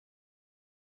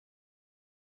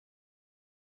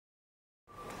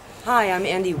Hi, I'm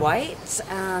Andi White,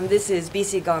 and this is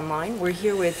BESIG Online. We're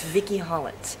here with Vicki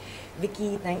Hollett.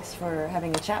 Vicki, thanks for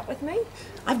having a chat with me.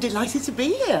 I'm delighted to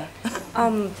be here.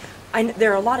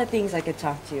 There are a lot of things I could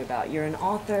talk to you about. You're an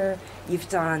author, you've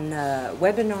done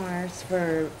webinars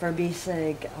for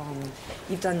BESIG,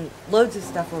 you've done loads of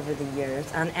stuff over the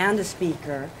years, and a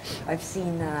speaker. I've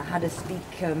seen How to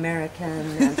Speak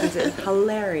American, and it's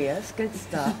hilarious, good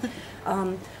stuff.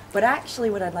 But actually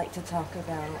what I'd like to talk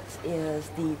about is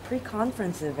the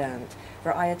pre-conference event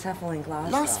for IATEFL in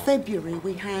Glasgow. Last February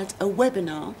we had a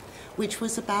webinar which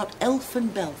was about ELF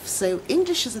and BELF, so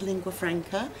English as a lingua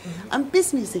franca and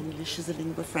business English as a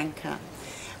lingua franca.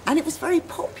 And it was very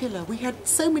popular. We had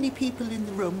so many people in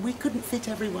the room, we couldn't fit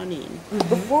everyone in.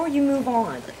 Before you move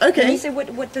on, okay. Can you say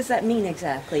what does that mean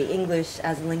exactly, English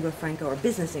as a lingua franca or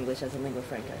business English as a lingua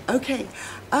franca? Okay.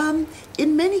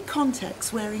 In many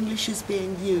contexts where English is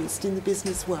being used in the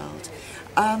business world,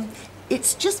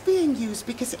 it's just being used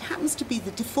because it happens to be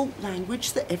the default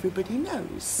language that everybody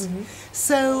knows.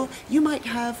 So you might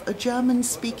have a German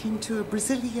speaking to a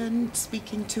Brazilian,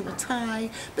 speaking to a Thai,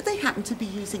 but they happen to be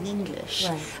using English.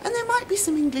 Right. And there might be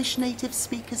some English native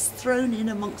speakers thrown in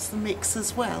amongst the mix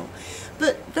as well.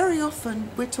 But very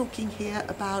often we're talking here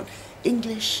about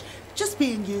English just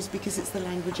being used because it's the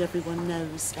language everyone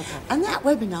knows. Okay. And that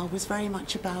webinar was very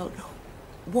much about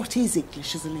what is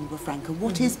English as a lingua franca?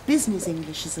 What is business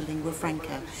English as a lingua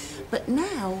franca? But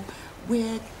now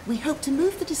we hope to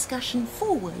move the discussion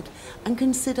forward and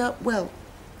consider, well,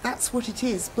 that's what it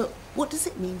is, but what does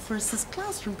it mean for us as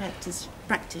classroom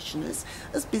practitioners,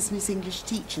 as business English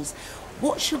teachers?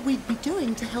 What should we be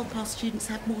doing to help our students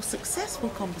have more successful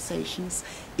conversations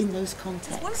in those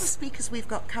contexts? One of the speakers we've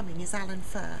got coming is Alan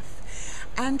Firth,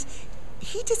 and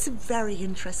he did some very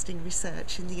interesting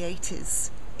research in the 80s.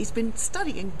 He's been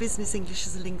studying business English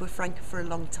as a lingua franca for a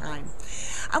long time.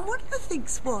 And one of the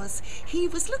things was, he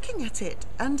was looking at it,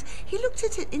 and he looked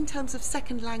at it in terms of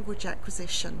second language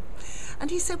acquisition.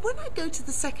 And he said, when I go to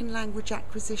the second language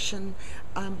acquisition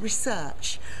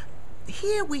research,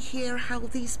 here we hear how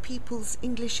these people's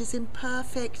English is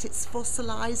imperfect, it's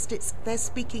fossilized, they're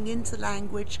speaking into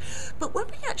language. But when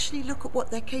we actually look at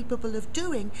what they're capable of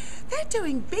doing, they're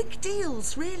doing big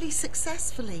deals really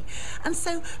successfully. And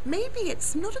so maybe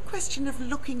it's not a question of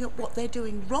looking at what they're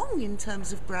doing wrong in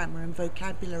terms of grammar and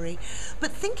vocabulary,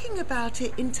 but thinking about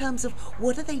it in terms of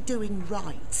what are they doing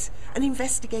right and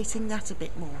investigating that a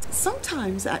bit more.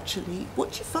 Sometimes actually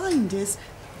what you find is,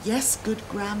 yes, good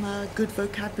grammar, good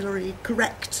vocabulary,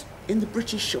 correct in the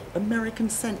British or American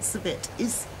sense of it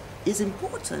is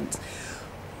important.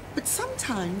 But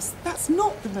sometimes that's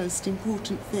not the most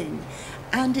important thing,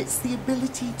 and it's the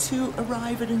ability to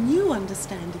arrive at a new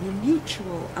understanding, a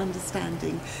mutual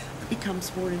understanding that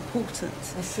becomes more important.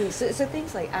 I see. So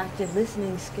things like active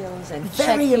listening skills and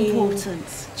very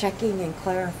important. Checking and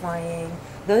clarifying,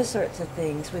 those sorts of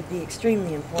things would be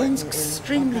extremely important.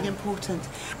 Extremely important.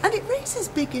 And it raises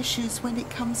big issues when it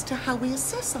comes to how we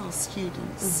assess our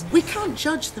students. We can't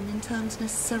judge them in terms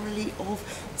necessarily of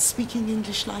speaking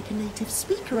English like a native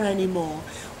speaker anymore.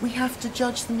 We have to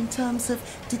judge them in terms of,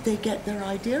 did they get their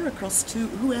idea across to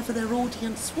whoever their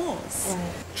audience was?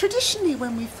 Right. Traditionally,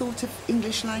 when we've thought of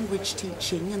English language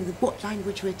teaching and what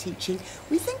language we're teaching,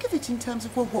 we think of it in terms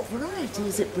of, well, what variety?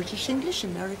 Is it British English,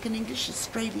 American English,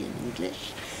 Australian English?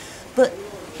 But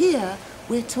here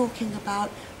we're talking about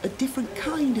a different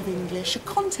kind of English, a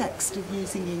context of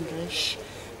using English.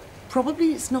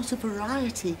 Probably it's not a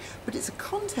variety, but it's a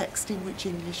context in which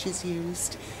English is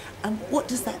used. And what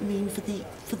does that mean for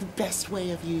the best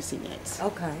way of using it?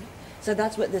 Okay. So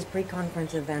that's what this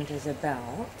pre-conference event is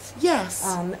about. Yes.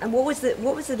 And what was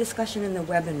the discussion in the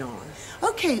webinar?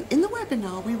 Okay, in the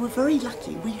webinar we were very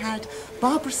lucky. We had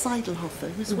Barbara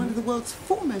Seidelhofer, who's one of the world's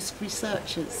foremost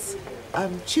researchers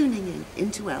tuning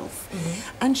into ELF,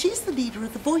 and she's the leader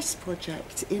of the Voice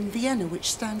Project in Vienna,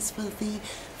 which stands for the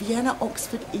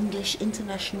Vienna-Oxford English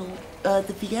International,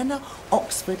 the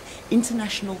Vienna-Oxford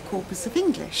International Corpus of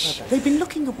English. Okay. They've been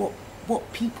looking at what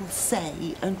people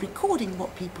say and recording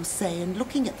what people say and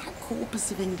looking at that corpus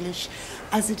of English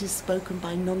as it is spoken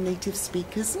by non-native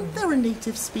speakers, and there are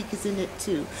native speakers in it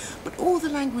too, but all the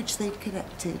language they'd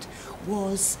collected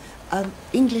was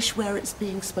English where it's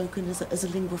being spoken as a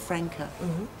lingua franca.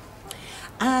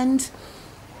 And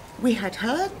we had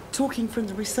her talking from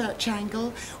the research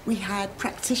angle, we had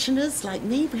practitioners like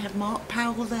me, we had Mark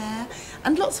Powell there,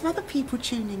 and lots of other people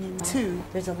tuning in too.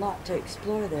 There's a lot to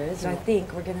explore there, isn't there? I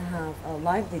think we're going to have a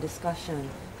lively discussion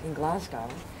in Glasgow,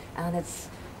 and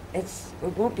it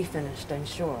won't be finished, I'm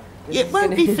sure. It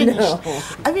won't be finished. No.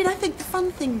 I mean, I think the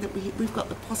fun thing that we've got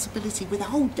the possibility with a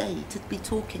whole day to be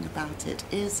talking about it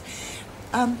is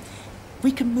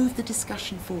we can move the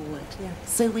discussion forward. Yeah.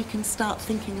 So we can start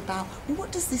thinking about, well,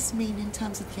 what does this mean in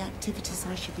terms of the activities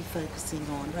I should be focusing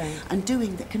on and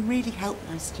doing that can really help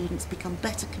my students become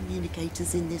better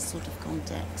communicators in this sort of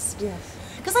context. Yes.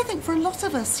 Because I think for a lot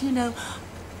of us, you know,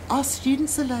 our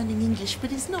students are learning English,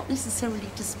 but it's not necessarily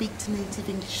to speak to native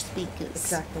English speakers.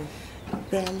 Exactly.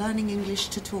 They're learning English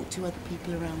to talk to other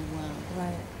people around the world.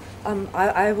 Right.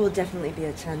 I will definitely be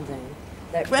attending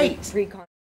that Great. free